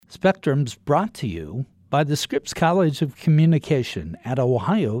Spectrum's brought to you by the Scripps College of Communication at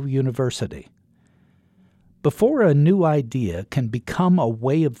Ohio University. Before a new idea can become a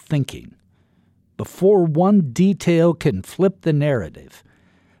way of thinking, before one detail can flip the narrative,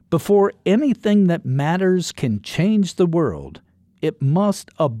 before anything that matters can change the world, it must,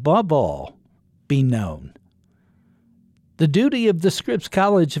 above all, be known. The duty of the Scripps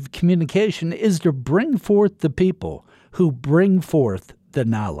College of Communication is to bring forth the people who bring forth the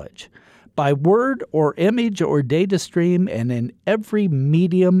knowledge, by word or image or data stream, and in every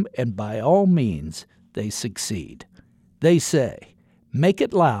medium, and by all means they succeed. They say, make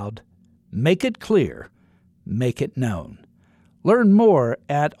it loud, make it clear, make it known. Learn more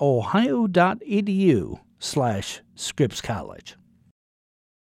at ohio.edu/Scripps College.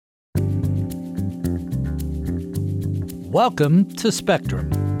 Welcome to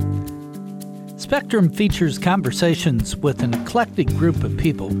Spectrum. Spectrum features conversations with an eclectic group of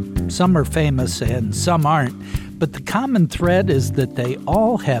people. Some are famous and some aren't, but the common thread is that they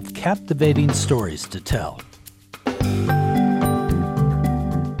all have captivating stories to tell.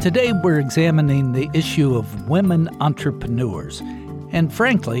 Today we're examining the issue of women entrepreneurs, and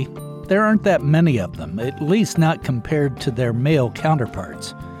frankly, there aren't that many of them, at least not compared to their male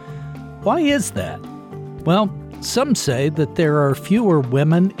counterparts. Why is that? Well, some say that there are fewer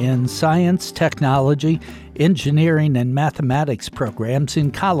women in science, technology, engineering, and mathematics programs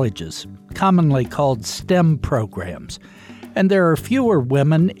in colleges, commonly called STEM programs, and there are fewer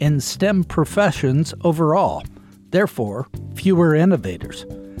women in STEM professions overall, therefore fewer innovators.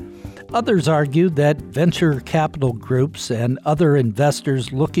 Others argue that venture capital groups and other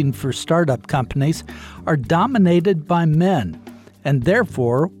investors looking for startup companies are dominated by men, and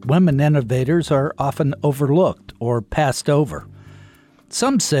therefore women innovators are often overlooked or passed over.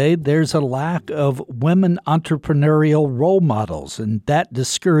 Some say there's a lack of women entrepreneurial role models, and that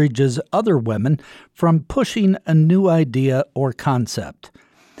discourages other women from pushing a new idea or concept.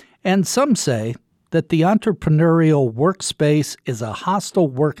 And some say that the entrepreneurial workspace is a hostile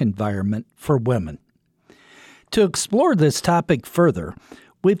work environment for women. To explore this topic further,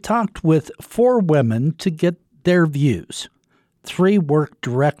 we've talked with 4 women to get their views. 3 work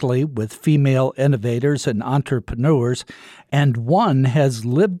directly with female innovators and entrepreneurs, and 1 has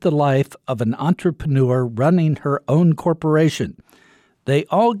lived the life of an entrepreneur running her own corporation. They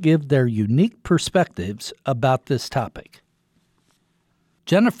all give their unique perspectives about this topic.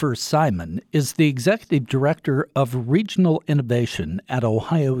 Jennifer Simon is the Executive Director of Regional Innovation at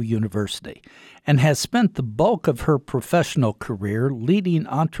Ohio University and has spent the bulk of her professional career leading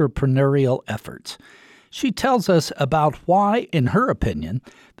entrepreneurial efforts. She tells us about why, in her opinion,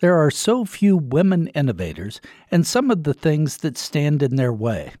 there are so few women innovators and some of the things that stand in their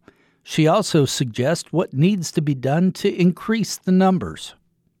way. She also suggests what needs to be done to increase the numbers.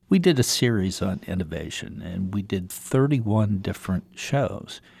 We did a series on innovation, and we did 31 different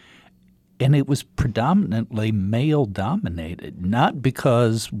shows. And it was predominantly male-dominated, not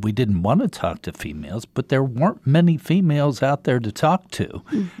because we didn't want to talk to females, but there weren't many females out there to talk to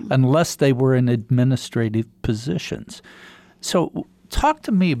unless they were in administrative positions. So talk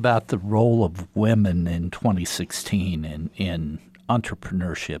to me about the role of women in 2016 in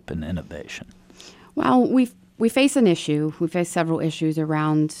entrepreneurship and innovation. Well, we face an issue. We face several issues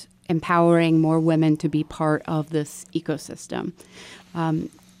around empowering more women to be part of this ecosystem.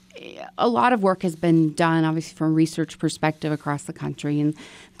 A lot of work has been done, obviously, from a research perspective across the country. And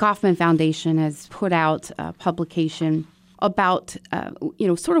Kauffman Foundation has put out a publication about,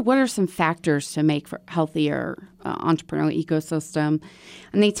 sort of what are some factors to make for healthier entrepreneurial ecosystem.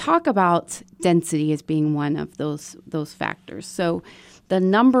 And they talk about density as being one of those factors. So the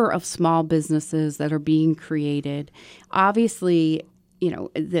number of small businesses that are being created, obviously,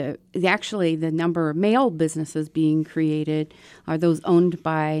 the number of male businesses being created, are those owned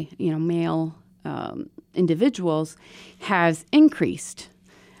by male individuals, has increased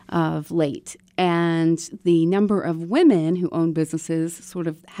of late, and the number of women who own businesses sort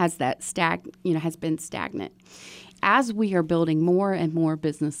of has been stagnant. As we are building more and more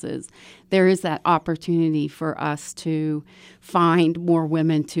businesses, there is that opportunity for us to find more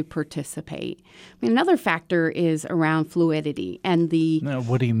women to participate. Another factor is around fluidity and the. Now,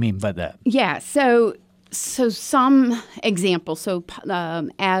 what do you mean by that? Yeah, so some examples. So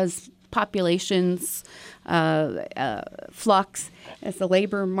as populations flux, as the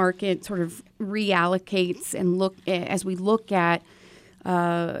labor market sort of reallocates, and as we look at.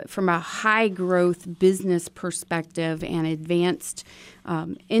 From a high growth business perspective and advanced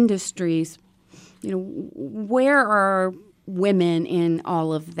industries, where are women in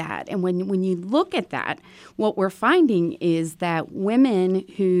all of that. And when you look at that, what we're finding is that women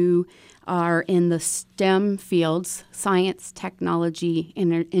who are in the STEM fields, science, technology,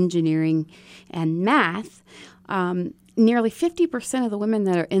 engineering, and math, nearly 50% of the women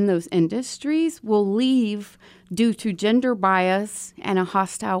that are in those industries will leave due to gender bias and a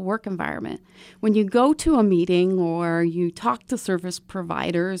hostile work environment. When you go to a meeting or you talk to service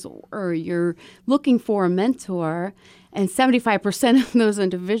providers or you're looking for a mentor, and 75% of those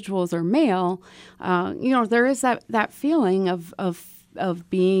individuals are male, there is that feeling of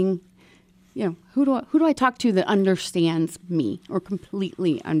being, who do I talk to that understands me or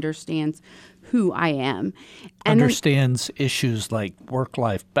completely understands who I am? And understands issues like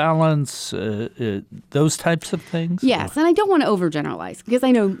work-life balance, those types of things? Yes, and I don't want to overgeneralize because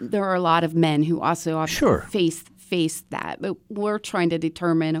I know there are a lot of men who also face that. But we're trying to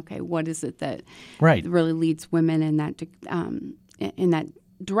determine, okay, what is it that really leads women in that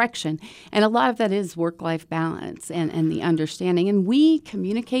direction? And a lot of that is work-life balance and the understanding. And we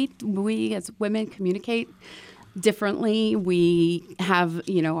as women communicate differently. We have,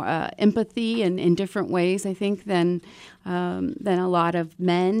 empathy in different ways, I think, than a lot of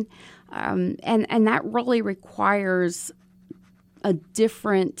men. And that really requires a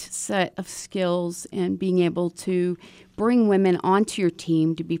different set of skills and being able to bring women onto your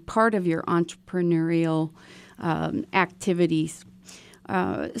team to be part of your entrepreneurial activities.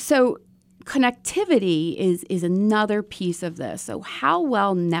 So connectivity is another piece of this. So how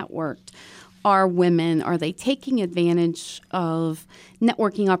well networked are women? Are they taking advantage of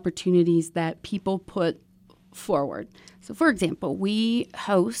networking opportunities that people put forward? So, for example,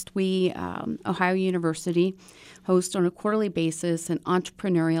 Ohio University hosts on a quarterly basis an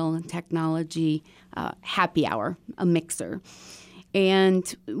entrepreneurial and technology happy hour, a mixer.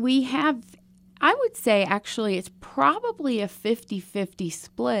 And we have, I would say, actually, it's probably a 50-50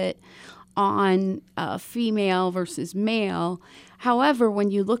 split on female versus male. However,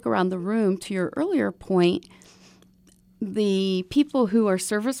 when you look around the room, to your earlier point, the people who are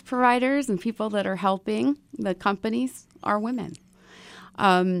service providers and people that are helping the companies are women.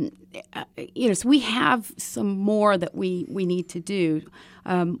 So we have some more that we need to do.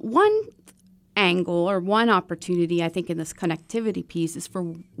 One angle or one opportunity, I think, in this connectivity piece is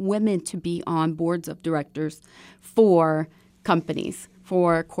for women to be on boards of directors for companies,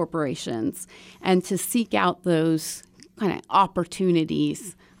 for corporations, and to seek out those kind of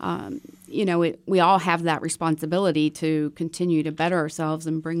opportunities. We all have that responsibility to continue to better ourselves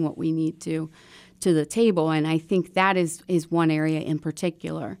and bring what we need to the table. And I think that is one area in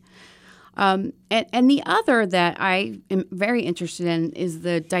particular. And the other that I am very interested in is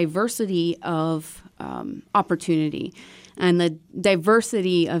the diversity of opportunity and the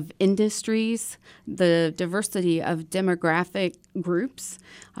diversity of industries, the diversity of demographic groups.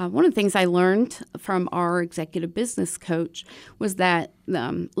 One of the things I learned from our executive business coach was that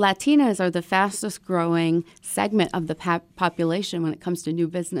Latinas are the fastest growing segment of the population when it comes to new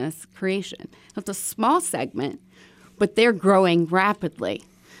business creation. It's a small segment, but they're growing rapidly.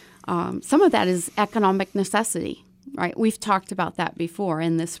 Some of that is economic necessity, right? We've talked about that before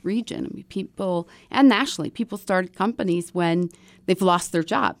in this region. I mean, people, and nationally, people started companies when they've lost their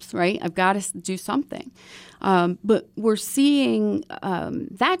jobs, right? I've got to do something. But we're seeing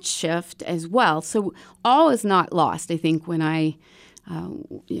that shift as well. So all is not lost, I think, when I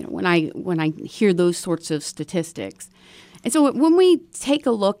hear those sorts of statistics. And so when we take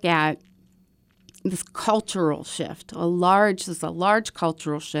a look at this cultural shift, a large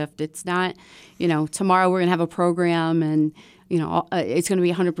cultural shift. It's not, tomorrow we're going to have a program and, it's going to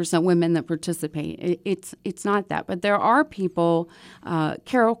be 100% women that participate. It's not that. But there are people,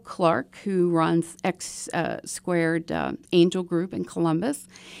 Carol Clark, who runs X Squared Angel Group in Columbus,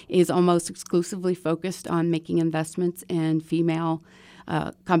 is almost exclusively focused on making investments in female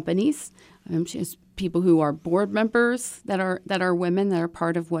companies. She has people who are board members that are women that are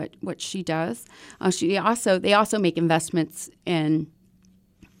part of what she does. They also make investments in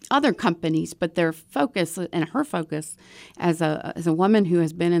other companies, but their focus and her focus as a woman who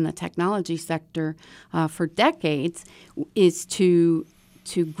has been in the technology sector for decades is to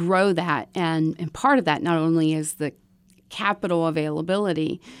grow that, and part of that not only is the capital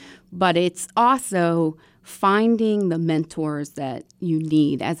availability, but it's also finding the mentors that you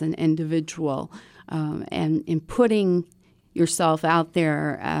need as an individual. And in putting yourself out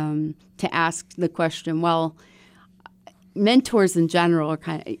there to ask the question, well, mentors in general are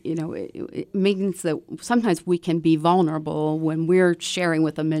kind of, it means that sometimes we can be vulnerable when we're sharing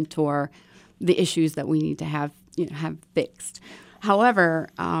with a mentor the issues that we need to have fixed. However,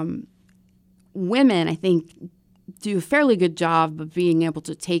 women, I think, do a fairly good job of being able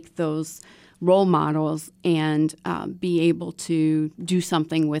to take those role models and be able to do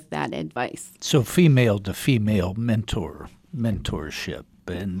something with that advice. So female to female mentorship,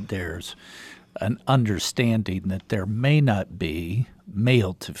 and there's an understanding that there may not be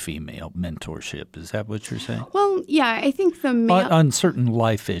male to female mentorship. Is that what you're saying? Well, yeah, I think the male on certain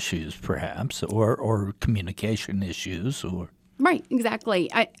life issues, perhaps, or communication issues, or right, exactly.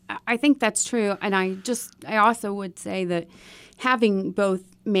 I think that's true, and I also would say that having both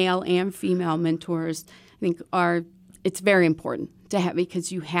male and female mentors, I think it's very important to have,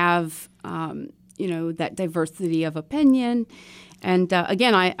 because you have that diversity of opinion, and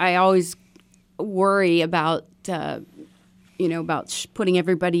again, I always worry about putting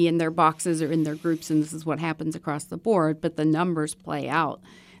everybody in their boxes or in their groups, and this is what happens across the board. But the numbers play out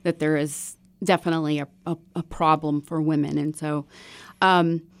that there is definitely a problem for women, and so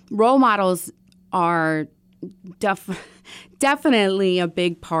role models are definitely a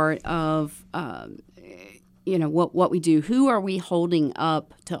big part of what we do. Who are we holding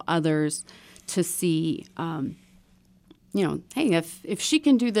up to others to see? Hey, if she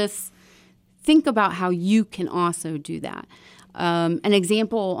can do this, think about how you can also do that. An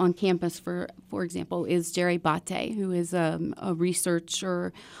example on campus, for example, is Jerry Bate, who is a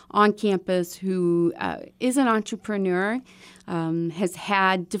researcher on campus who is an entrepreneur, has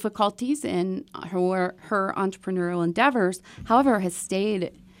had difficulties in her entrepreneurial endeavors, however, has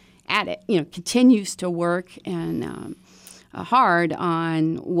stayed at it, continues to work and hard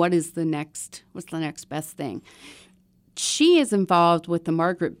on what's the next best thing. She is involved with the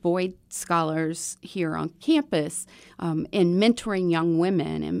Margaret Boyd Scholars here on campus in mentoring young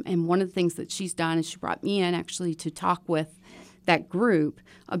women. And one of the things that she's done is she brought me in actually to talk with that group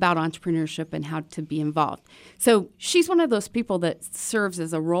about entrepreneurship and how to be involved. So she's one of those people that serves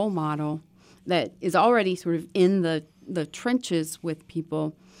as a role model that is already sort of in the trenches with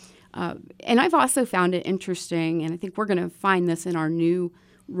people. And I've also found it interesting, and I think we're going to find this in our new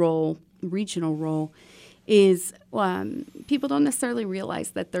role, regional role, is people don't necessarily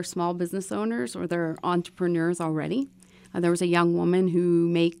realize that they're small business owners or they're entrepreneurs already. There was a young woman who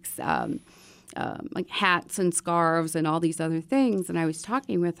makes like hats and scarves and all these other things, and I was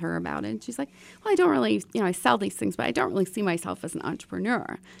talking with her about it, and she's like, well, I don't really, I sell these things, but I don't really see myself as an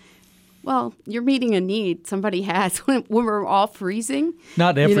entrepreneur. Well, you're meeting a need somebody has when we're all freezing.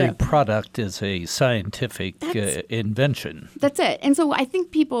 Not every product is a scientific invention. That's it. And so I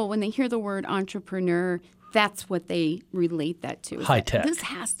think people, when they hear the word entrepreneur, that's what they relate that to. High tech. This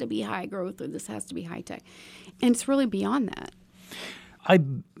has to be high growth, or this has to be high tech. And it's really beyond that. I've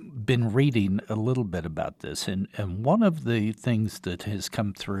been reading a little bit about this, and one of the things that has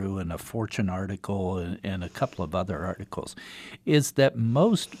come through in a Fortune article and a couple of other articles is that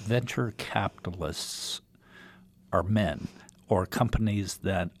most venture capitalists are men, or companies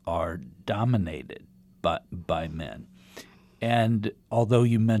that are dominated by men. And although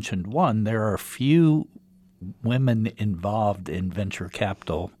you mentioned one, there are few women involved in venture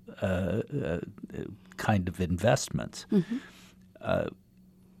capital kind of investments. Mm-hmm.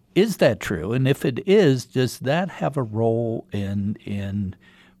 Is that true? And if it is, does that have a role in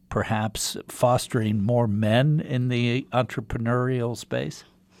perhaps fostering more men in the entrepreneurial space?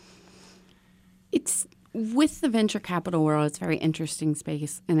 It's with the venture capital world, it's a very interesting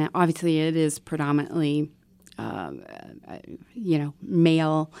space. And obviously it is predominantly,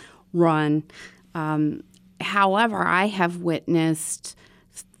 male run. However, I have witnessed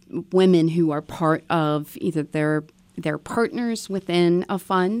women who are part of either their partners within a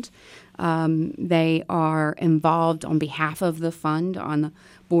fund. They are involved on behalf of the fund on the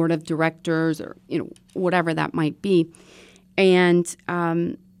board of directors, or whatever that might be. And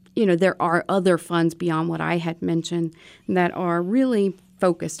there are other funds beyond what I had mentioned that are really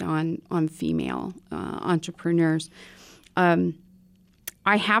focused on female entrepreneurs. I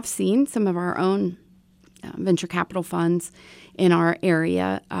have seen some of our own venture capital funds in our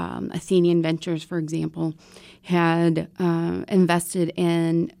area. Athenian Ventures, for example, had invested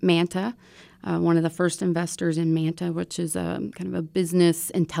in Manta, one of the first investors in Manta, which is a kind of a business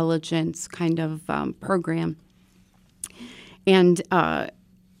intelligence kind of program. And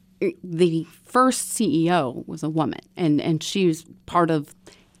the first CEO was a woman, and she was part of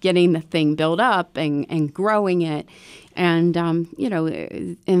getting the thing built up and growing it. And,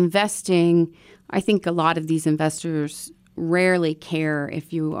 investing, I think a lot of these investors rarely care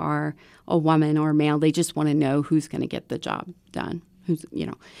if you are a woman or a male. They just want to know who's going to get the job done.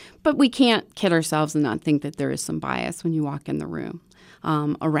 But we can't kid ourselves and not think that there is some bias when you walk in the room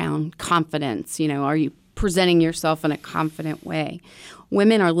around confidence. Are you presenting yourself in a confident way.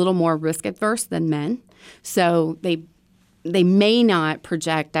 Women are a little more risk adverse than men, so they may not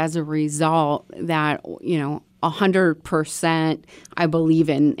project as a result that 100% I believe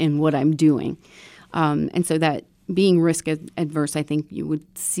in what I'm doing, and so that being risk adverse, I think you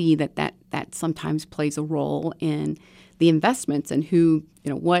would see that sometimes plays a role in the investments and who,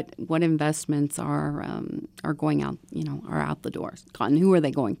 what investments are going out, are out the doors, and who are they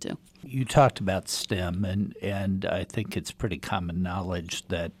going to? You talked about STEM, and I think it's pretty common knowledge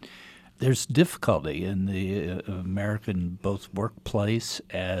that there's difficulty in the American both workplace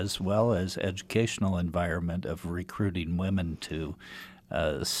as well as educational environment of recruiting women to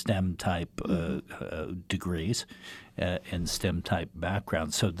STEM-type degrees and STEM-type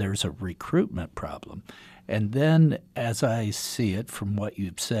backgrounds. So there's a recruitment problem. And then, as I see it from what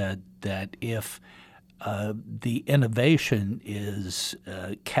you've said, that if the innovation is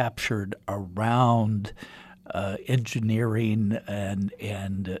captured around engineering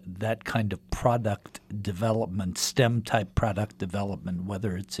and that kind of product development, STEM-type product development,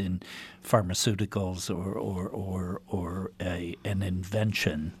 whether it's in pharmaceuticals or an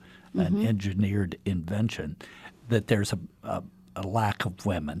invention, an engineered invention, that there's a lack of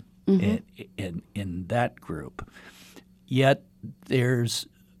women in that group. Yet there's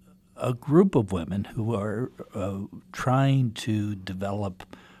a group of women who are trying to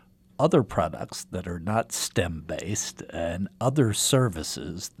develop other products that are not STEM-based and other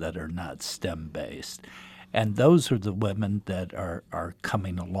services that are not STEM-based. And those are the women that are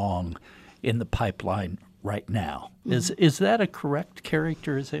coming along in the pipeline right now. Is that a correct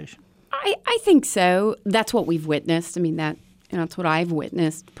characterization? I think so. That's what we've witnessed. I mean, that's what I've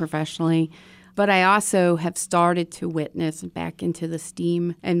witnessed professionally. But I also have started to witness back into the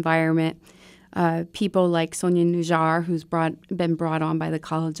STEAM environment people like Sonia Najjar, who's been brought on by the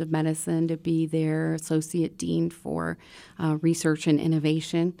College of Medicine to be their associate dean for research and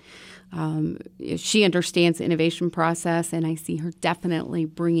innovation. She understands the innovation process, and I see her definitely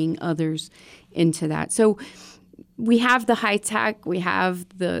bringing others into that. So we have the high tech, we have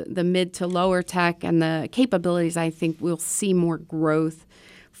the mid to lower tech, and the capabilities. I think we'll see more growth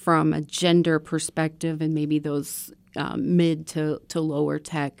from a gender perspective and maybe those mid to lower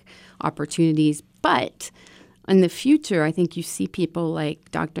tech opportunities. But in the future, I think you see people like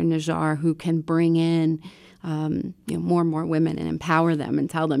Dr. Najjar who can bring in more and more women and empower them and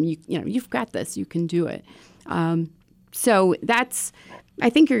tell them, you've got this, you can do it. So I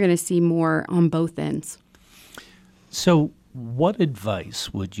think you're going to see more on both ends. So what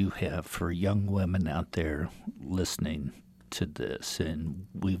advice would you have for young women out there listening to this? And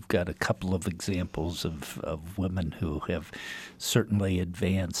we've got a couple of examples of women who have certainly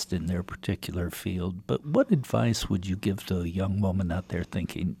advanced in their particular field. But what advice would you give to a young woman out there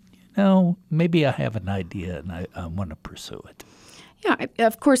thinking, maybe I have an idea and I want to pursue it? Yeah,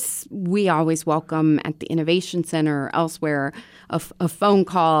 of course, we always welcome at the Innovation Center or elsewhere a phone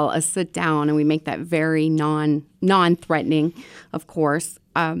call, a sit down, and we make that very non-threatening, of course.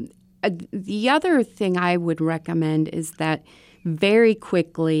 The other thing I would recommend is that very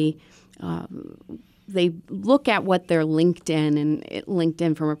quickly they look at what their LinkedIn, and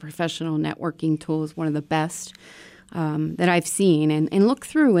LinkedIn from a professional networking tool is one of the best that I've seen, and look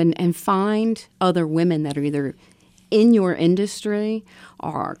through and find other women that are either in your industry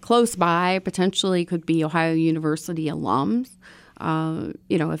or close by, potentially could be Ohio University alums.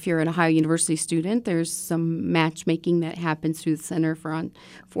 If you're an Ohio University student, there's some matchmaking that happens through the Center for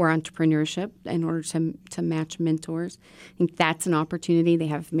Entrepreneurship in order to match mentors. I think that's an opportunity. They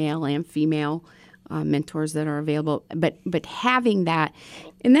have male and female mentors that are available, but having that,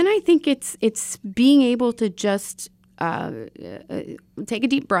 and then I think it's being able to just take a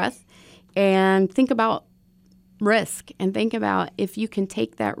deep breath and think about risk and think about if you can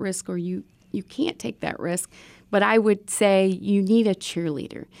take that risk or you can't take that risk. But I would say you need a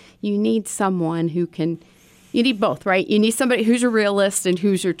cheerleader. You need someone you need both, right? You need somebody who's a realist and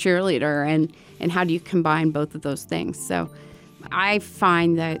who's your cheerleader, and how do you combine both of those things? So I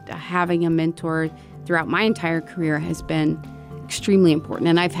find that having a mentor throughout my entire career has been extremely important,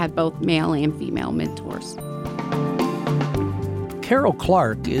 and I've had both male and female mentors. Carol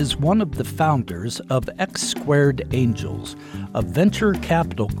Clark is one of the founders of X Squared Angels, a venture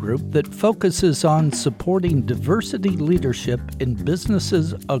capital group that focuses on supporting diversity leadership in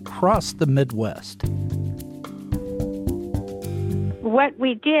businesses across the Midwest. What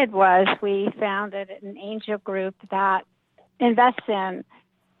we did was we founded an angel group that invests in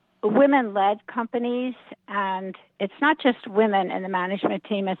women-led companies, and it's not just women in the management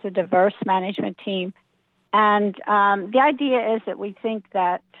team, it's a diverse management team. And the idea is that we think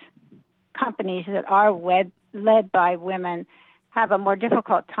that companies that are led by women have a more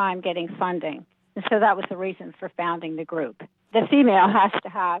difficult time getting funding. And so that was the reason for founding the group. The female has to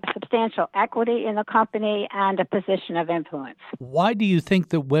have substantial equity in the company and a position of influence. Why do you think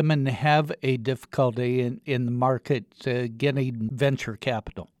that women have a difficulty in the market getting venture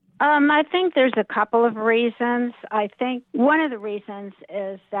capital? I think there's a couple of reasons. I think one of the reasons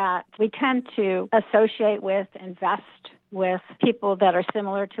is that we tend to associate with, invest with people that are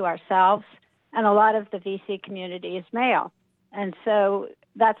similar to ourselves, and a lot of the VC community is male. And so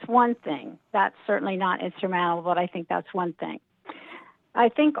that's one thing. That's certainly not insurmountable, but I think that's one thing. I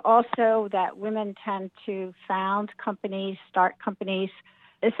think also that women tend to found companies, start companies,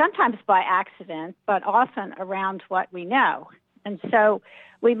 sometimes by accident, but often around what we know. And so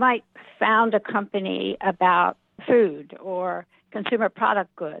we might found a company about food or consumer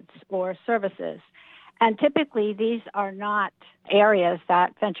product goods or services. And typically these are not areas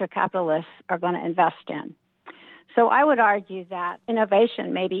that venture capitalists are going to invest in. So I would argue that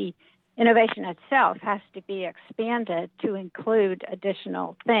innovation itself has to be expanded to include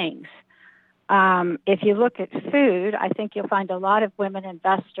additional things. If you look at food, I think you'll find a lot of women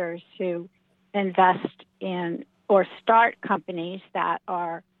investors who invest in or start companies that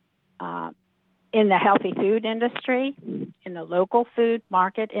are in the healthy food industry, in the local food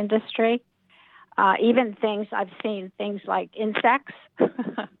market industry, even I've seen things like insects,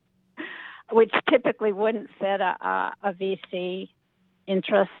 which typically wouldn't fit a VC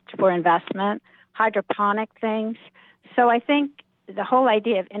interest for investment, hydroponic things. So I think the whole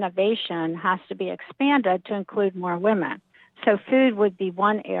idea of innovation has to be expanded to include more women. So food would be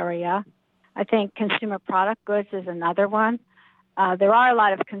one area. I think consumer product goods is another one. There are a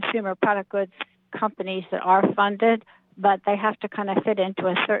lot of consumer product goods companies that are funded, but they have to kind of fit into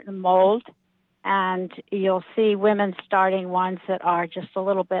a certain mold. And you'll see women starting ones that are just a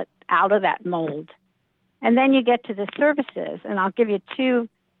little bit out of that mold. And then you get to the services, and I'll give you two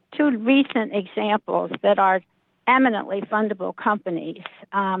recent examples that are eminently fundable companies,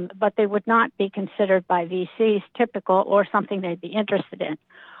 but they would not be considered by VCs typical or something they'd be interested in.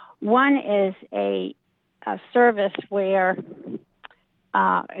 One is a service where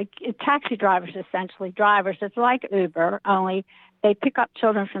taxi drivers, essentially drivers, it's like Uber, only they pick up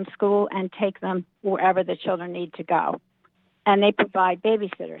children from school and take them wherever the children need to go. And they provide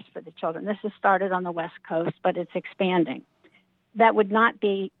babysitters for the children. This is started on the West Coast, but it's expanding. That would not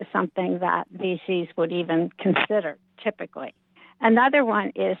be something that VCs would even consider typically. Another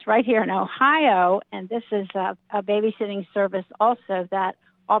one is right here in Ohio, and this is a babysitting service also that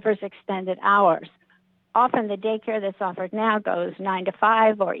offers extended hours. Often the daycare that's offered now goes 9 to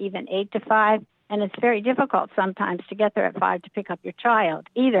 5 or even 8 to 5, and it's very difficult sometimes to get there at 5 to pick up your child,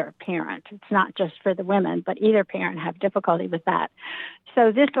 either parent. It's not just for the women, but either parent have difficulty with that.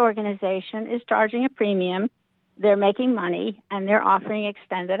 So this organization is charging a premium. They're making money, and they're offering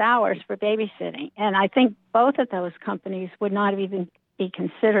extended hours for babysitting. And I think both of those companies would not even be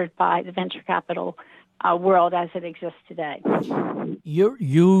considered by the venture capital world as it exists today.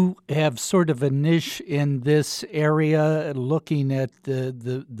 You have sort of a niche in this area, looking at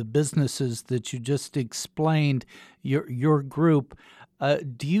the businesses that you just explained, your group.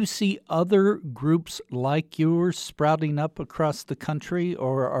 Do you see other groups like yours sprouting up across the country,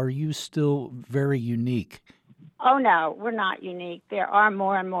 or are you still very unique? Oh, no, we're not unique. There are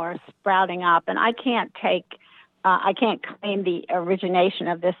more and more sprouting up, and I can't claim the origination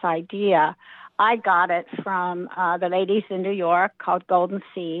of this idea. I got it from the ladies in New York called Golden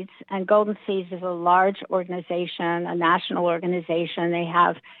Seeds, and Golden Seeds is a large organization, a national organization. They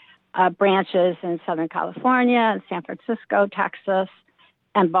have branches in Southern California and San Francisco, Texas,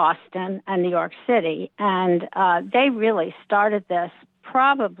 and Boston and New York City. And they really started this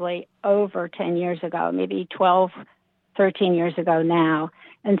probably over 10 years ago, maybe 12, 13 years ago now.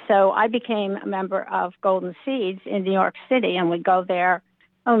 And so I became a member of Golden Seeds in New York City, and we'd go there,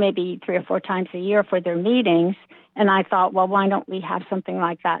 maybe 3 or 4 times a year for their meetings. And I thought, well, why don't we have something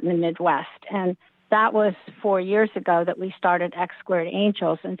like that in the Midwest? And that was 4 years ago that we started X Squared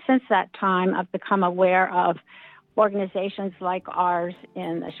Angels. And since that time, I've become aware of organizations like ours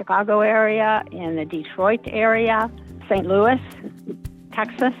in the Chicago area, in the Detroit area, St. Louis,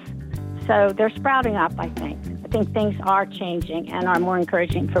 Texas. So they're sprouting up, I think. I think things are changing and are more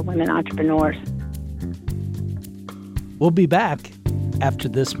encouraging for women entrepreneurs. We'll be back after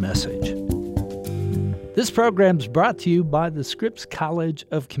this message. This program is brought to you by the Scripps College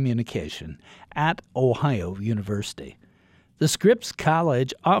of Communication at Ohio University. The Scripps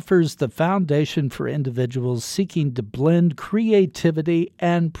College offers the foundation for individuals seeking to blend creativity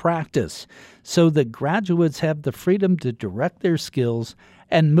and practice so that graduates have the freedom to direct their skills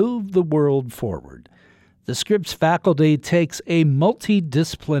and move the world forward. The Scripps faculty takes a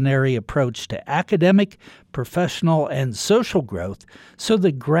multidisciplinary approach to academic, professional, and social growth so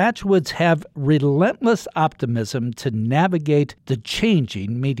that graduates have relentless optimism to navigate the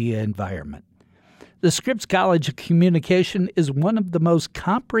changing media environment. The Scripps College of Communication is one of the most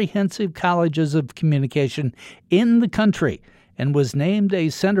comprehensive colleges of communication in the country and was named a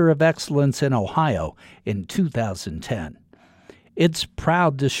Center of Excellence in Ohio in 2010. It's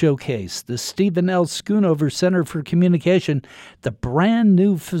proud to showcase the Stephen L. Schoonover Center for Communication, the brand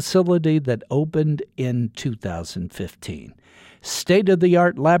new facility that opened in 2015.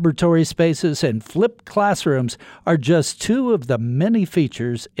 State-of-the-art laboratory spaces and flipped classrooms are just two of the many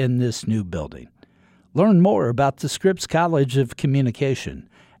features in this new building. Learn more about the Scripps College of Communication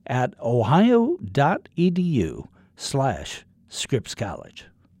at ohio.edu/Scripps College.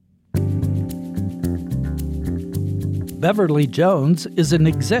 Beverly Jones is an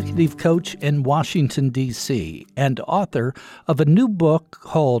executive coach in Washington, D.C., and author of a new book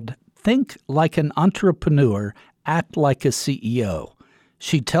called Think Like an Entrepreneur, Act Like a CEO.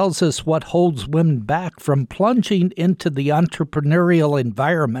 She tells us what holds women back from plunging into the entrepreneurial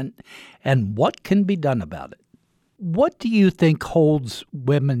environment and what can be done about it. What do you think holds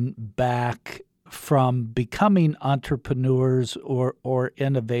women back from becoming entrepreneurs or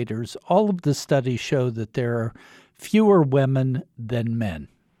innovators? All of the studies show that there are fewer women than men.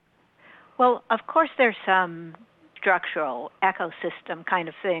 Well, of course, there's some structural ecosystem kind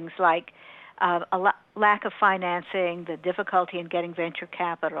of things like lack of financing, the difficulty in getting venture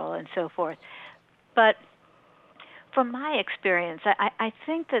capital, and so forth. But from my experience, I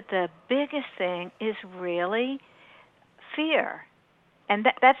think that the biggest thing is really fear. And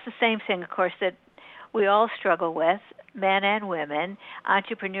that's the same thing, of course, that we all struggle with, men and women,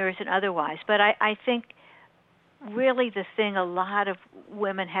 entrepreneurs and otherwise. But I think really the thing a lot of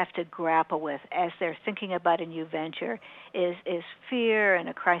women have to grapple with as they're thinking about a new venture is fear and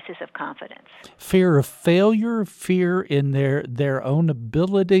a crisis of confidence. Fear of failure, fear in their own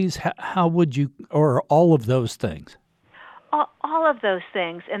abilities. How would you, or all of those things? All of those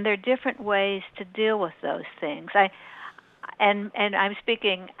things, and there are different ways to deal with those things. And I'm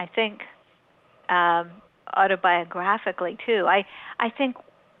speaking, I think, autobiographically too. I think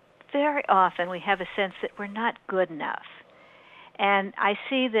very often we have a sense that we're not good enough. And I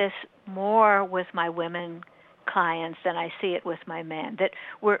see this more with my women clients than I see it with my men, that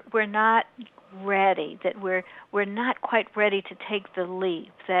we're not ready, that we're not quite ready to take the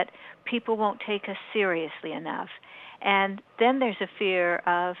leap, that people won't take us seriously enough. And then there's a fear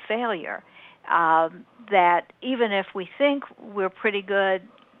of failure, that even if we think we're pretty good,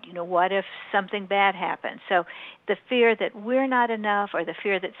 what if something bad happens? So the fear that we're not enough, or the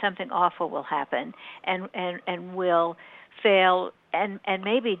fear that something awful will happen and will fail, and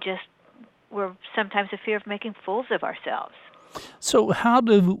maybe just we're sometimes a fear of making fools of ourselves. So how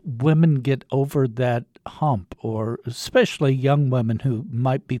do women get over that hump, or especially young women who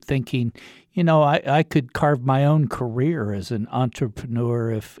might be thinking, I could carve my own career as an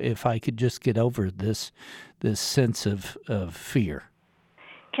entrepreneur if I could just get over this sense of fear?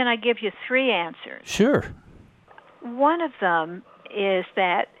 Can I give you three answers? Sure. One of them is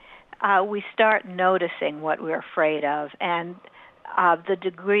that we start noticing what we're afraid of, and the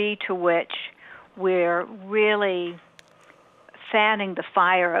degree to which we're really fanning the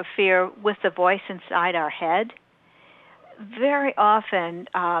fire of fear with the voice inside our head. Very often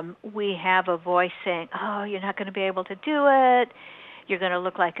we have a voice saying, oh, you're not going to be able to do it. You're going to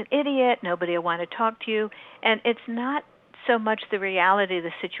look like an idiot. Nobody will want to talk to you. And it's not so much the reality of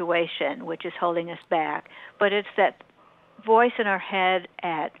the situation which is holding us back, but it's that voice in our head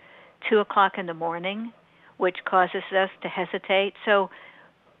at 2 o'clock in the morning which causes us to hesitate. So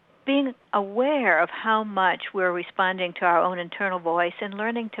being aware of how much we're responding to our own internal voice and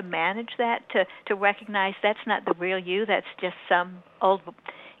learning to manage that, to recognize that's not the real you, that's just some old,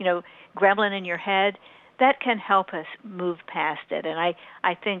 gremlin in your head, that can help us move past it. And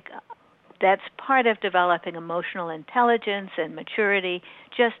I think that's part of developing emotional intelligence and maturity,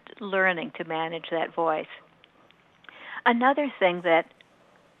 just learning to manage that voice. Another thing that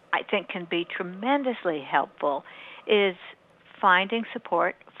I think can be tremendously helpful is finding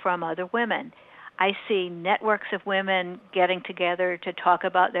support from other women. I see networks of women getting together to talk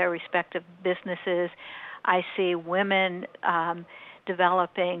about their respective businesses. I see women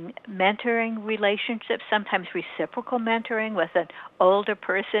developing mentoring relationships, sometimes reciprocal mentoring with an older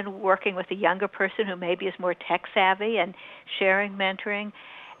person working with a younger person who maybe is more tech savvy and sharing mentoring.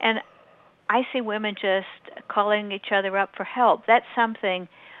 And I see women just calling each other up for help. That's something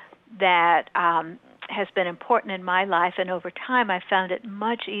that has been important in my life, and over time I found it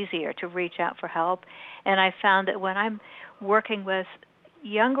much easier to reach out for help. And I found that when I'm working with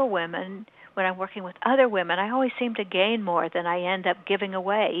younger women, when I'm working with other women, I always seem to gain more than I end up giving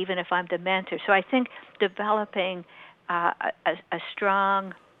away, even if I'm the mentor. So I think developing a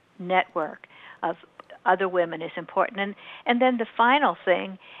strong network of other women is important. And then the final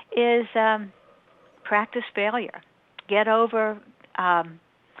thing is practice failure. Get over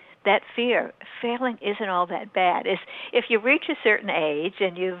that fear. Failing isn't all that bad. If you reach a certain age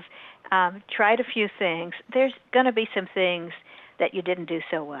and you've tried a few things, there's going to be some things that you didn't do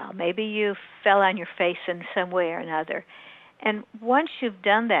so well. Maybe you fell on your face in some way or another. And once you've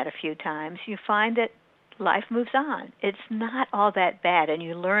done that a few times, you find that life moves on. It's not all that bad, and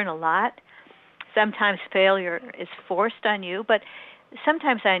you learn a lot. Sometimes failure is forced on you, but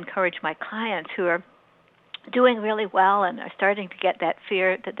sometimes I encourage my clients who are doing really well and are starting to get that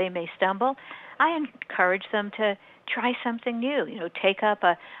fear that they may stumble. I encourage them to try something new, take up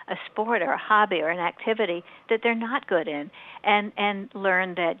a sport or a hobby or an activity that they're not good in, and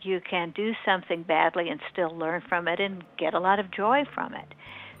learn that you can do something badly and still learn from it and get a lot of joy from it.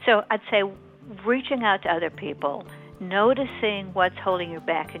 So I'd say reaching out to other people, noticing what's holding you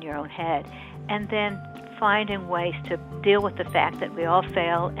back in your own head, and then finding ways to deal with the fact that we all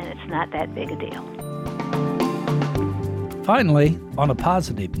fail and it's not that big a deal. Finally, on a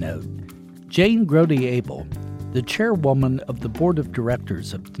positive note, Jane Grody Abel, the chairwoman of the board of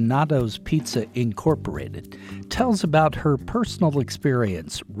directors of Donato's Pizza Incorporated, tells about her personal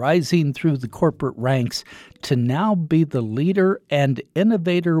experience rising through the corporate ranks to now be the leader and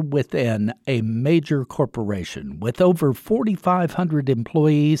innovator within a major corporation with over 4,500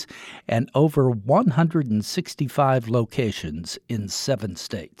 employees and over 165 locations in 7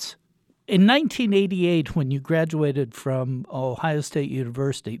 states. In 1988, when you graduated from Ohio State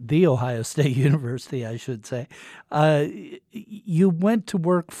University, the Ohio State University, I should say, you went to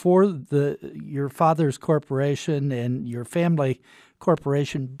work for your father's corporation and your family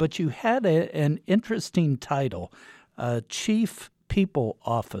corporation, but you had an interesting title, Chief People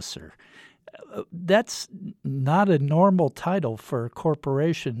Officer. That's not a normal title for a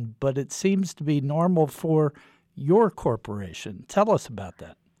corporation, but it seems to be normal for your corporation. Tell us about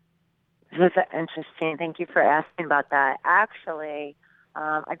that. This is interesting. Thank you for asking about that. Actually,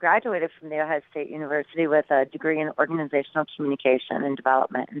 I graduated from the Ohio State University with a degree in organizational communication and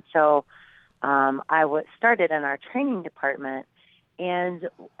development. And so I started in our training department. And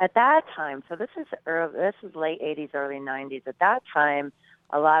at that time, so this is late 80s, early 90s. At that time,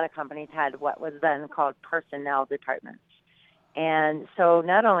 a lot of companies had what was then called personnel departments. And so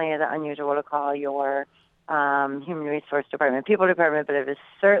not only is it unusual to call your human resource department, people department, but it was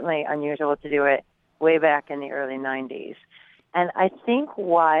certainly unusual to do it way back in the early 90s. And I think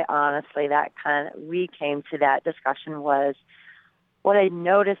why, honestly, we came to that discussion was what I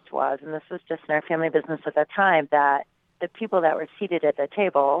noticed was, and this was just in our family business at the time, that the people that were seated at the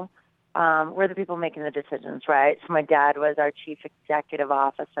table were the people making the decisions, right? So my dad was our chief executive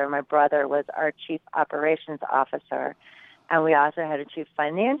officer. My brother was our chief operations officer. And we also had a chief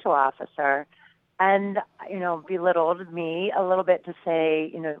financial officer. And, belittled me a little bit to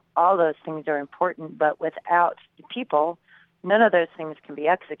say, all those things are important, but without the people, none of those things can be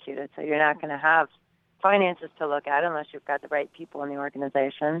executed. So you're not going to have finances to look at unless you've got the right people in the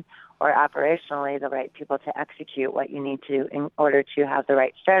organization, or operationally the right people to execute what you need to in order to have the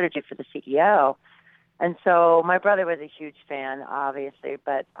right strategy for the CEO. And so my brother was a huge fan, obviously,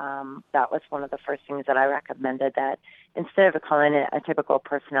 but that was one of the first things that I recommended, that instead of calling it a typical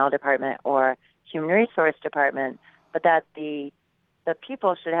personnel department or human resource department, but that the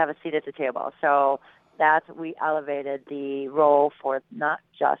people should have a seat at the table. So we elevated the role for not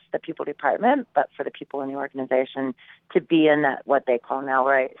just the people department, but for the people in the organization to be in that, what they call now,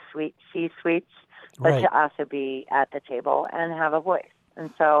 right, C-suites, but right, to also be at the table and have a voice. And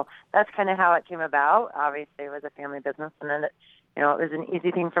so that's kind of how it came about. Obviously, it was a family business, and then it was an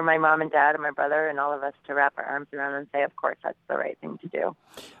easy thing for my mom and dad and my brother and all of us to wrap our arms around and say, of course, that's the right thing to do.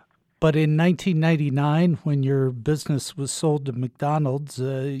 But in 1999, when your business was sold to McDonald's,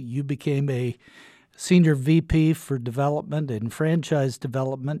 you became a senior VP for development and franchise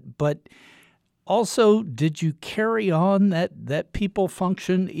development. But also, did you carry on that people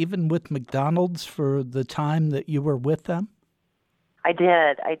function even with McDonald's for the time that you were with them? I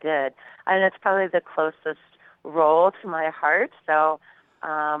did. And it's probably the closest role to my heart. So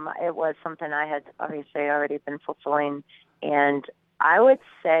it was something I had obviously already been fulfilling. And I would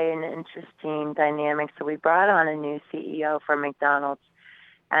say an interesting dynamic. So we brought on a new CEO for McDonald's,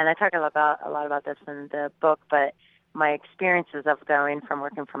 and I talk a lot about this in the book, but my experiences of going from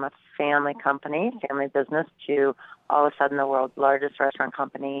working from a family company, family business, to all of a sudden the world's largest restaurant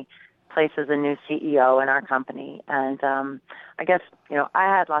company places a new CEO in our company. And I guess, I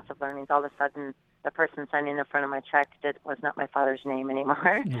had lots of learnings. All of a sudden, the person signing the front of my check was not my father's name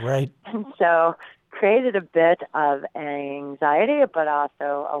anymore. Right. And so created a bit of anxiety, but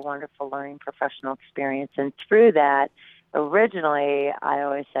also a wonderful learning professional experience. And through that, originally, I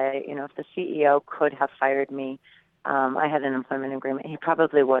always say, if the CEO could have fired me, I had an employment agreement, he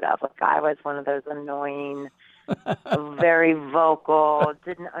probably would have. Like, I was one of those annoying, very vocal,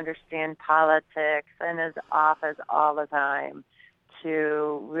 didn't understand politics, and is office all the time,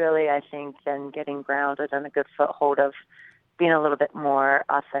 to really, I think, then getting grounded on a good foothold of being a little bit more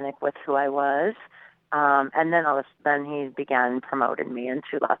authentic with who I was. And then he began promoting me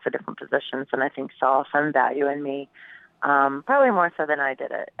into lots of different positions, and I think saw some value in me, probably more so than I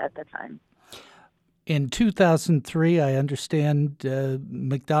did it at the time. In 2003, I understand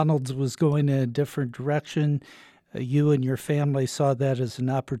McDonald's was going in a different direction. You and your family saw that as an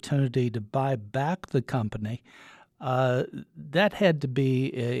opportunity to buy back the company. That had to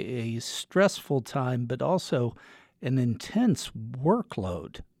be a stressful time, but also an intense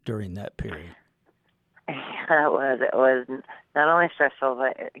workload during that period. Yeah, it was not only stressful,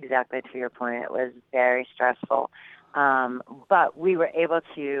 but exactly to your point, it was very stressful. But we were able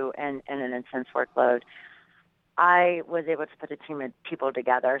to, and an intense workload, I was able to put a team of people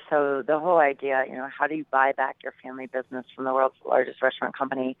together. So the whole idea, how do you buy back your family business from the world's largest restaurant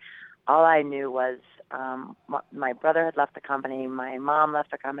company? All I knew was my brother had left the company, my mom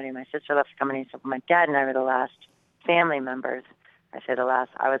left the company, my sister left the company, so my dad and I were the last family members.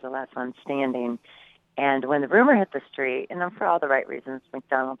 I was the last one standing. And when the rumor hit the street, and for all the right reasons,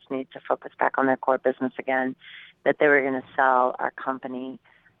 McDonald's needed to focus back on their core business again, that they were going to sell our company,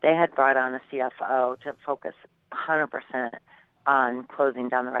 they had brought on a CFO to focus 100% on closing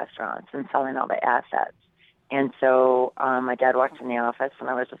down the restaurants and selling all the assets. And so my dad walked in the office, and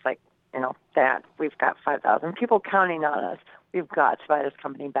I was just like, Dad, we've got 5,000 people counting on us. We've got to buy this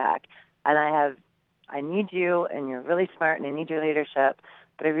company back. And I need you, and you're really smart, and I need your leadership,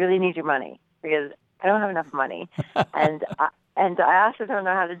 but I really need your money because I don't have enough money. and I also don't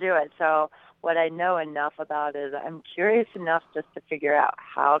know how to do it. So what I know enough about is I'm curious enough just to figure out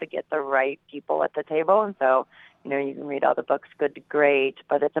how to get the right people at the table. And so, you can read all the books, Good to Great,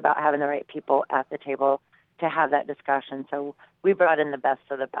 but it's about having the right people at the table to have that discussion. So we brought in the best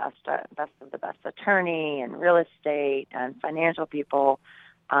of the best attorney and real estate and financial people,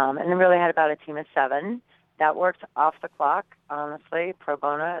 and then really had about a team of 7 that worked off the clock, honestly, pro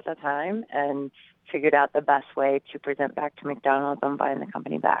bono at the time, and figured out the best way to present back to McDonald's on buying the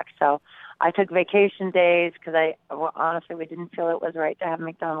company back. So I took vacation days because honestly, we didn't feel it was right to have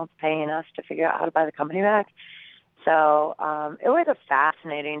McDonald's paying us to figure out how to buy the company back. So it was a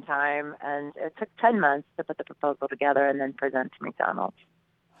fascinating time, and it took 10 months to put the proposal together and then present to McDonald's.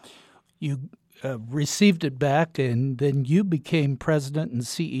 You received it back, and then you became president and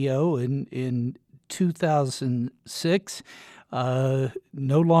CEO in 2006.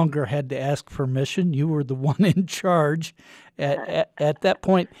 No longer had to ask permission. You were the one in charge at that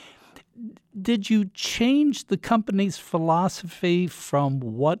point. Did you change the company's philosophy from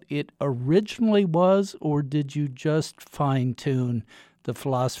what it originally was, or did you just fine-tune the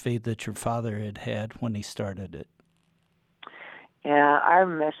philosophy that your father had when he started it? Yeah, our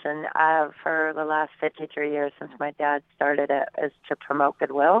mission for the last 53 years since my dad started it is to promote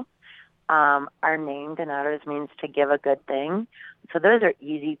goodwill. Our name, Donatos, means to give a good thing. So those are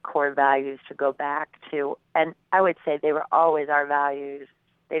easy core values to go back to. And I would say they were always our values.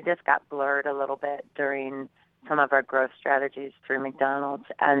 They just got blurred a little bit during some of our growth strategies through McDonald's.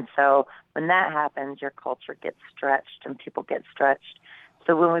 And so when that happens, your culture gets stretched and people get stretched.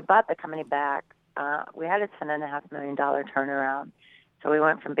 So when we bought the company back, we had a $10.5 million turnaround. So we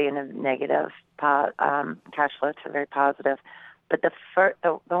went from being a negative cash flow to very positive. But the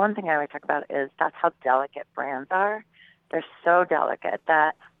one thing I always talk about is that's how delicate brands are. They're so delicate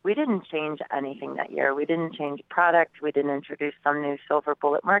that we didn't change anything that year. We didn't change product. We didn't introduce some new silver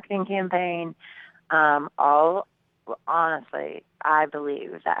bullet marketing campaign. Honestly, I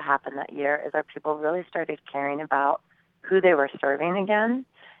believe that happened that year is our people really started caring about who they were serving again,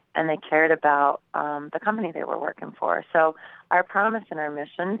 and they cared about the company they were working for. So our promise and our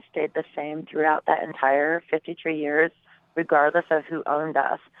mission stayed the same throughout that entire 53 years, regardless of who owned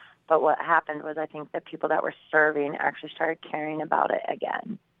us. But what happened was I think the people that were serving actually started caring about it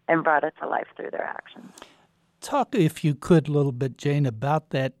again and brought it to life through their actions. Talk, if you could, a little bit, Jane,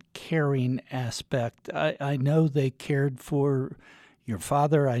 about that caring aspect. I know they cared for your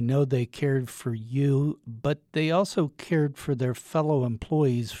father, I know they cared for you, but they also cared for their fellow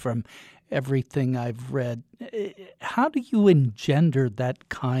employees from everything I've read. How do you engender that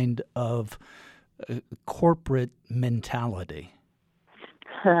kind of corporate mentality?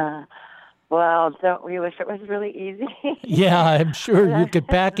 Well, don't we wish it was really easy? Yeah, I'm sure you could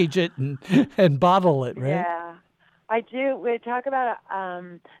package it and bottle it, right? Yeah, I do. We talk about,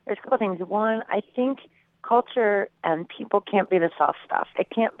 there's a couple things. One, I think culture and people can't be the soft stuff. It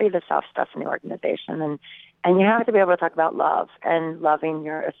can't be the soft stuff in the organization. And you have to be able to talk about love and loving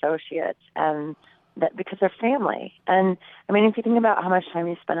your associates and that because they're family. And I mean, if you think about how much time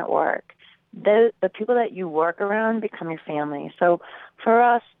you spend at work, the people that you work around become your family. So for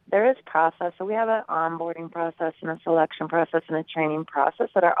us, there is process. So we have an onboarding process and a selection process and a training process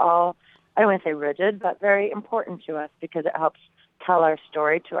that are all, I don't want to say rigid, but very important to us because it helps tell our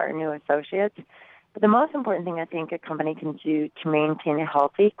story to our new associates. But the most important thing I think a company can do to maintain a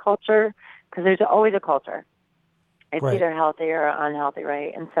healthy culture, because there's always a culture. It's Right. either healthy or unhealthy,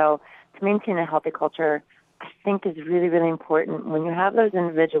 right? And so to maintain a healthy culture, I think is really, really important. When you have those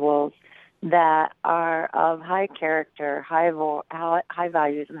individuals that are of high character, high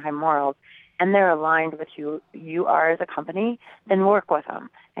values, and high morals, and they're aligned with who you are as a company, then work with them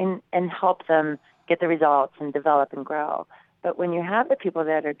and help them get the results and develop and grow. But when you have the people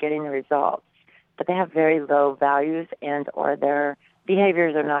that are getting the results, but they have very low values and or their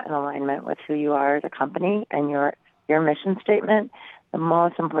behaviors are not in alignment with who you are as a company and your mission statement, the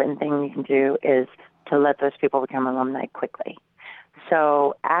most important thing you can do is to let those people become alumni quickly.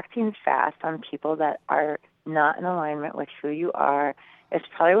 So acting fast on people that are not in alignment with who you are is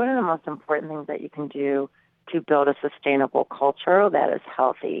probably one of the most important things that you can do to build a sustainable culture that is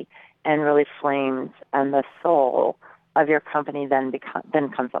healthy and really flames, and the soul of your company then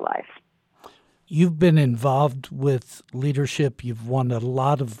comes alive. You've been involved with leadership. You've won a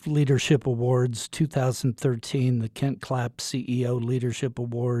lot of leadership awards. 2013, the Kent Clapp CEO Leadership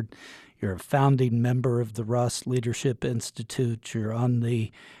Award. You're a founding member of the Ross Leadership Institute. You're on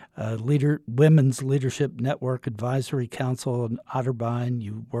the Women's Leadership Network Advisory Council in Otterbein.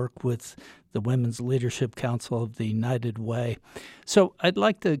 You work with the Women's Leadership Council of the United Way. So I'd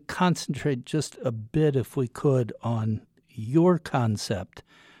like to concentrate just a bit, if we could, on your concept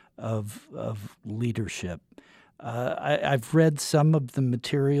of leadership. I've read some of the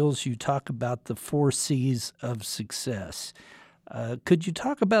materials. You talk about the 4 C's of success. Could you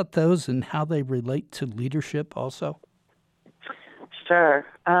talk about those and how they relate to leadership also? Sure.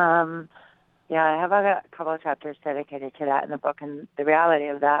 Yeah, I have a couple of chapters dedicated to that in the book, and the reality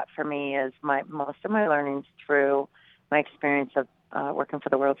of that for me is most of my learnings through my experience of working for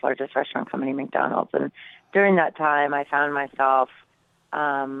the world's largest restaurant company, McDonald's. And during that time, I found myself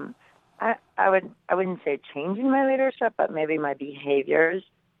I wouldn't say changing my leadership, but maybe my behaviors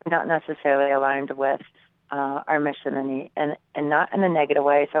not necessarily aligned with our mission and not in a negative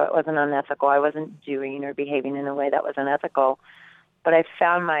way. So it wasn't unethical. I wasn't doing or behaving in a way that was unethical. But I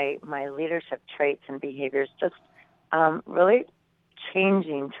found my leadership traits and behaviors just really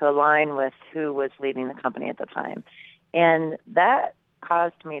changing to align with who was leading the company at the time. And that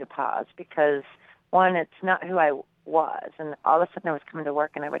caused me to pause because, one, it's not who I was. And all of a sudden I was coming to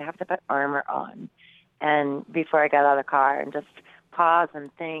work and I would have to put armor on and before I got out of the car and just pause and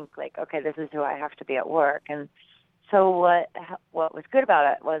think like, okay, this is who I have to be at work. And so what was good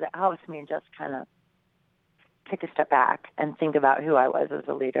about it was it helps me just kind of take a step back and think about who I was as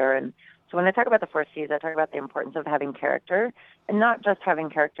a leader. And so when I talk about the 4 C's, I talk about the importance of having character and not just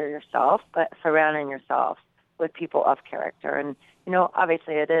having character yourself, but surrounding yourself with people of character. And,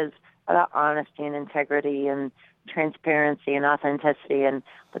 obviously it is about honesty and integrity and transparency and authenticity.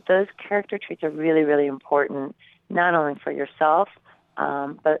 But those character traits are really, really important, not only for yourself,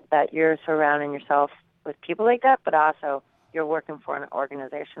 but that you're surrounding yourself with people like that, but also you're working for an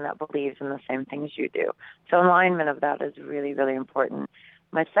organization that believes in the same things you do. So alignment of that is really, really important.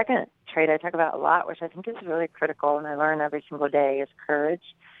 My second trait I talk about a lot, which I think is really critical and I learn every single day, is courage.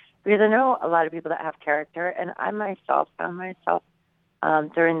 Because I know a lot of people that have character, and I myself found myself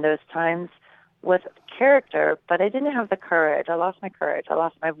during those times with character, but I didn't have the courage. I lost my courage. I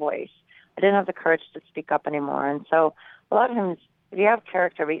lost my voice. I didn't have the courage to speak up anymore. And so a lot of times, if you have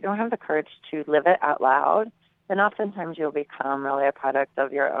character, but you don't have the courage to live it out loud, then oftentimes you'll become really a product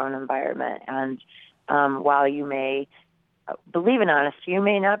of your own environment. And while you may believe in honesty, you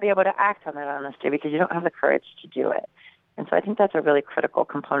may not be able to act on that honesty because you don't have the courage to do it. And so I think that's a really critical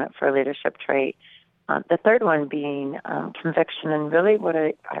component for a leadership trait. The third one being conviction. And really what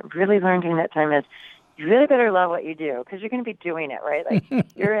I really learned during that time is you really better love what you do because you're going to be doing it, right? Like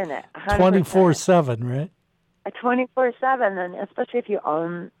you're in it 100%. 24/7, right? a 24/7, and especially if you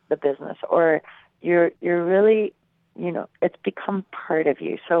own the business or you're really, it's become part of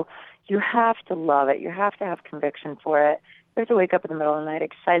you. So you have to love it. You have to have conviction for it. You have to wake up in the middle of the night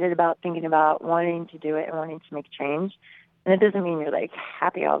excited about, thinking about, wanting to do it and wanting to make change. And it doesn't mean you're like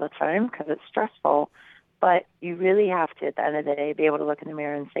happy all the time because it's stressful, but you really have to, at the end of the day, be able to look in the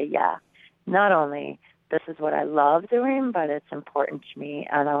mirror and say, yeah, not only this is what I love doing, but it's important to me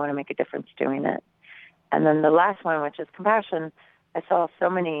and I want to make a difference doing it. And then the last one, which is compassion, I saw so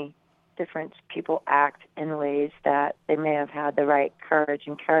many different people act in ways that they may have had the right courage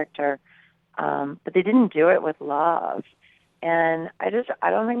and character, but they didn't do it with love. And I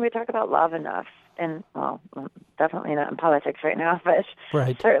don't think we talk about love enough. And, well, definitely not in politics right now, but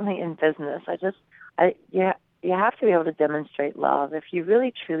Right. certainly in business. You have to be able to demonstrate love. If you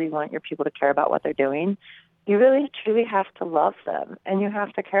really, truly want your people to care about what they're doing, you really, truly have to love them, and you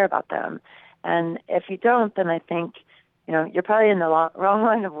have to care about them. And if you don't, then I think, you're probably in the wrong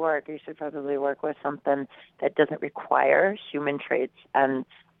line of work. You should probably work with something that doesn't require human traits and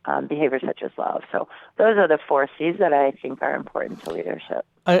behaviors such as love. So those are the 4 C's that I think are important to leadership.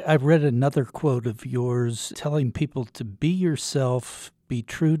 I've read another quote of yours telling people to be yourself, be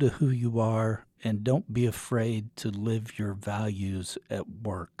true to who you are, and don't be afraid to live your values at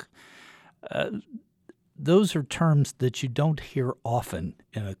work. Those are terms that you don't hear often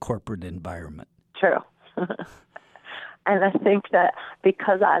in a corporate environment. True. And I think that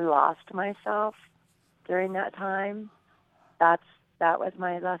because I lost myself during that time, that was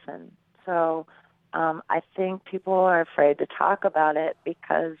my lesson. So I think people are afraid to talk about it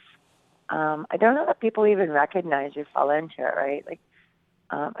because I don't know that people even recognize you fall into it, right? Like,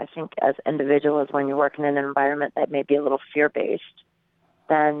 I think as individuals, when you work in an environment that may be a little fear-based,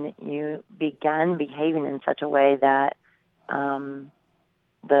 then you begin behaving in such a way that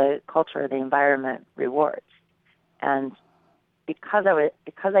the culture, the environment rewards. And because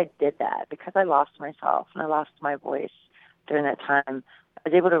I did that, because I lost myself and I lost my voice during that time, I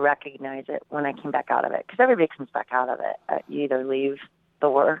was able to recognize it when I came back out of it. Because everybody comes back out of it. You either leave the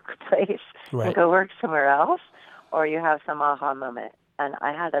workplace and go work somewhere else, or you have some aha moment. And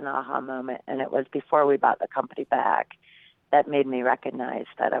I had an aha moment, and it was before we bought the company back that made me recognize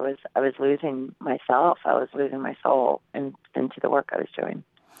that I was losing myself. I was losing my soul into the work I was doing.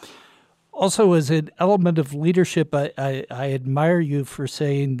 Also, as an element of leadership, I admire you for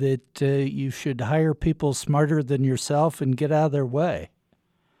saying that you should hire people smarter than yourself and get out of their way.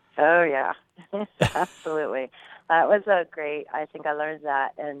 Oh, yeah. Absolutely. That was I think I learned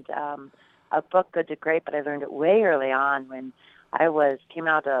that in a book, Good to Great, but I learned it way early on when I came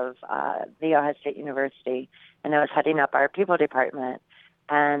out of The Ohio State University, and I was heading up our people department.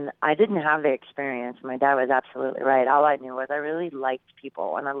 And I didn't have the experience. My dad was absolutely right. All I knew was I really liked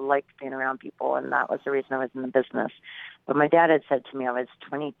people, and I liked being around people, and that was the reason I was in the business. But my dad had said to me, I was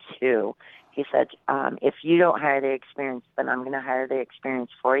 22, he said, if you don't hire the experience, then I'm going to hire the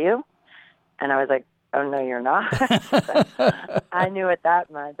experience for you. And I was like, oh, no, you're not. I knew what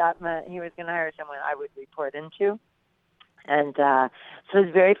that meant. That meant he was going to hire someone I would report into. And so I was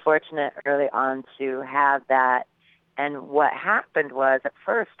very fortunate early on to have that. And what happened was, at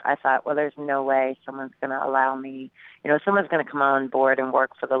first, I thought, well, there's no way someone's going to allow me, someone's going to come on board and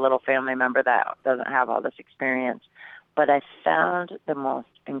work for the little family member that doesn't have all this experience. But I found the most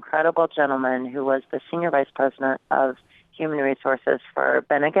incredible gentleman who was the senior vice president of human resources for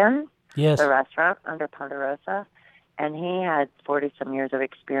Bennigan, yes, the restaurant under Ponderosa. And he had 40-some years of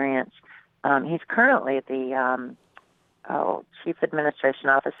experience. He's currently the Chief Administration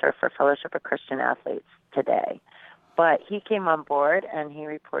Officer for Fellowship of Christian Athletes today. But he came on board, and he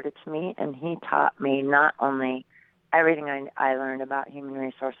reported to me, and he taught me not only everything I learned about human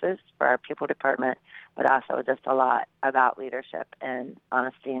resources for our people department, but also just a lot about leadership and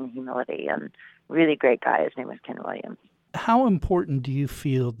honesty and humility. And really great guy. His name was Ken Williams. How important do you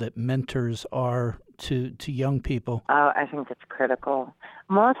feel that mentors are to young people? I think it's critical,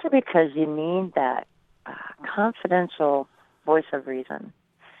 mostly because you need that confidential voice of reason.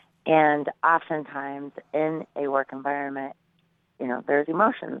 And oftentimes in a work environment, there's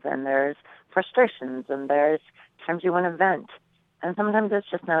emotions and there's frustrations and there's times you want to vent. And sometimes it's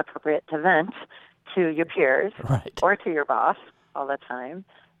just not appropriate to vent to your peers or to your boss all the time.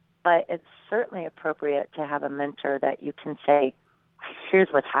 But it's certainly appropriate to have a mentor that you can say, here's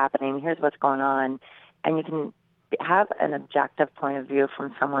what's happening, here's what's going on. And you can have an objective point of view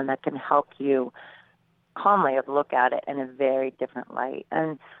from someone that can help you calmly look at it in a very different light.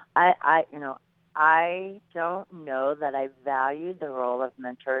 And I don't know that I valued the role of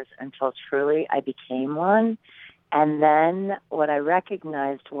mentors until truly I became one. And then what I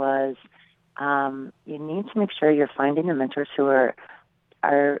recognized was you need to make sure you're finding the mentors who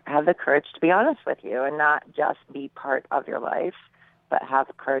have the courage to be honest with you and not just be part of your life, but have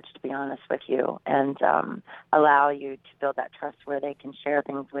the courage to be honest with you and allow you to build that trust where they can share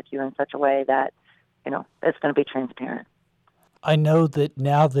things with you in such a way that, it's going to be transparent. I know that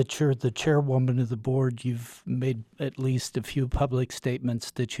now that you're the chairwoman of the board, you've made at least a few public statements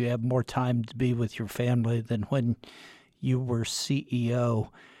that you have more time to be with your family than when you were CEO.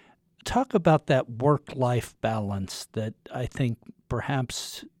 Talk about that work-life balance that I think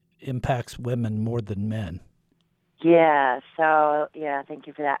perhaps impacts women more than men. Yeah, thank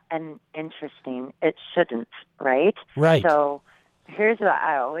you for that. And interesting, it shouldn't, right? Right. So here's what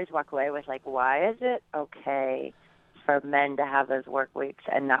I always walk away with, why is it okay for men to have those work weeks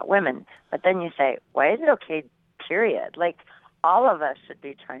and not women? But then you say, why is it okay, period? All of us should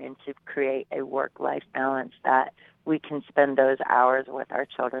be trying to create a work-life balance that we can spend those hours with our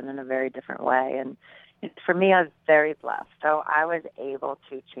children in a very different way. And for me, I was very blessed. So I was able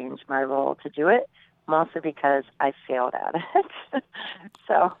to change my role to do it, mostly because I failed at it.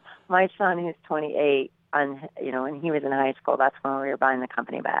 So my son, who's 28, when he was in high school, that's when we were buying the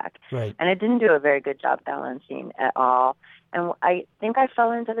company back. Right. And I didn't do a very good job balancing at all. And I think I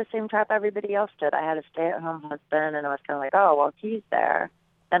fell into the same trap everybody else did. I had a stay-at-home husband, and I was kind of oh, well, if he's there,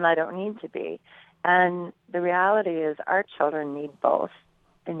 then I don't need to be. And the reality is our children need both.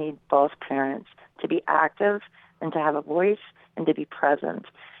 They need both parents to be active and to have a voice and to be present.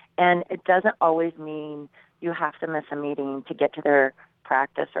 And it doesn't always mean you have to miss a meeting to get to their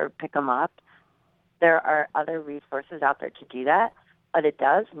practice or pick them up. There are other resources out there to do that, but it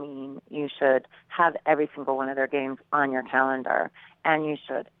does mean you should have every single one of their games on your calendar, and you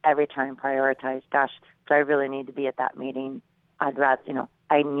should every time prioritize, gosh, do I really need to be at that meeting? I'd rather,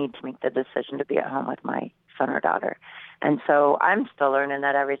 I need to make the decision to be at home with my son or daughter. And so I'm still learning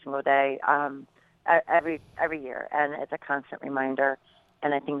that every single day, every year, and it's a constant reminder.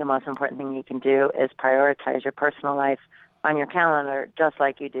 And I think the most important thing you can do is prioritize your personal life on your calendar, just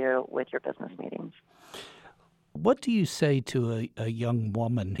like you do with your business meetings. What do you say to a young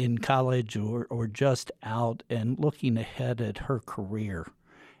woman in college or just out and looking ahead at her career,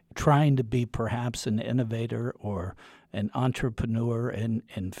 trying to be perhaps an innovator or an entrepreneur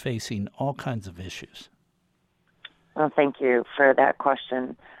and facing all kinds of issues? Well, thank you for that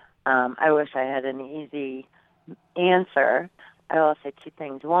question. I wish I had an easy answer. I will say two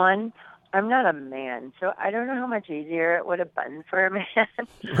things. One, I'm not a man, so I don't know how much easier it would have been for a man.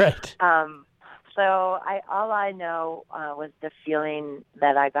 Right. So all I know was the feeling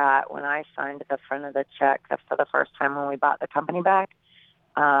that I got when I signed the front of the check for the first time when we bought the company back,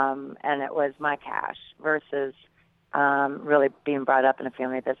 and it was my cash versus really being brought up in a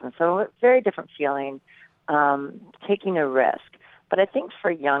family business. So a very different feeling, taking a risk. But I think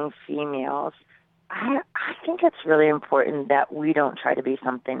for young females, I think it's really important that we don't try to be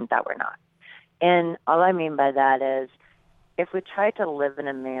something that we're not. And all I mean by that is if we try to live in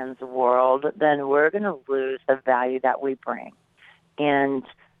a man's world, then we're going to lose the value that we bring. And,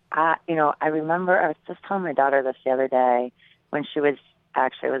 I remember I was just telling my daughter this the other day when it was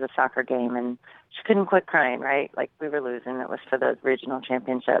a soccer game, and she couldn't quit crying, right? We were losing. It was for the regional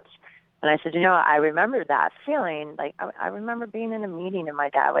championships. And I said, I remember that feeling. I remember being in a meeting and my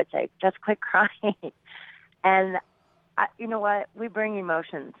dad would say, just quit crying. And you know what? We bring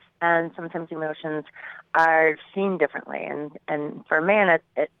emotions, and sometimes emotions are seen differently. And for a man,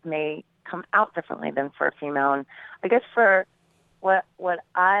 it may come out differently than for a female. And I guess for what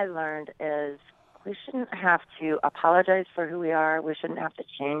I learned is we shouldn't have to apologize for who we are. We shouldn't have to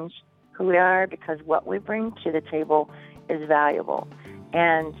change who we are because what we bring to the table is valuable.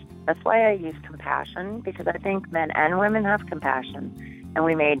 And that's why I use compassion, because I think men and women have compassion, and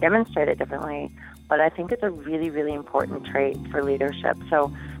we may demonstrate it differently, but I think it's a really, really important trait for leadership.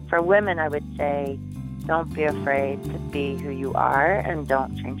 So for women, I would say, don't be afraid to be who you are and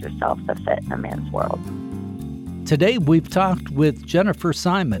don't change yourself to fit a man's world. Today, we've talked with Jennifer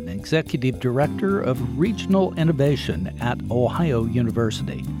Simon, Executive Director of Regional Innovation at Ohio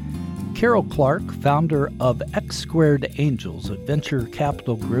University. Carol Clark, founder of X Squared Angels, a venture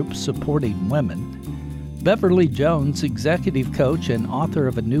capital group supporting women. Beverly Jones, executive coach and author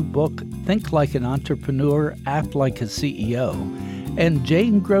of a new book, Think Like an Entrepreneur, Act Like a CEO. And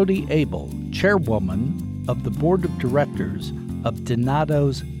Jane Grody Abel, chairwoman of the board of directors of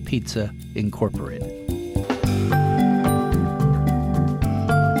Donato's Pizza Incorporated.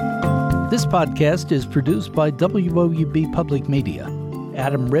 This podcast is produced by WOUB Public Media.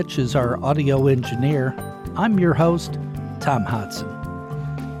 Adam Rich is our audio engineer. I'm your host, Tom Hodson.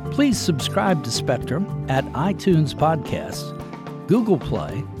 Please subscribe to Spectrum at iTunes Podcasts, Google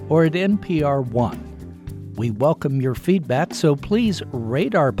Play, or at NPR One. We welcome your feedback, so please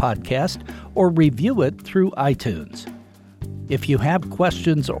rate our podcast or review it through iTunes. If you have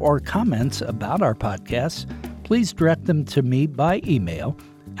questions or comments about our podcasts, please direct them to me by email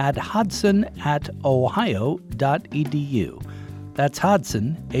at hodson@ohio.edu. That's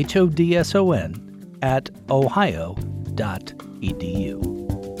Hodson, Hodson, @ohio.edu.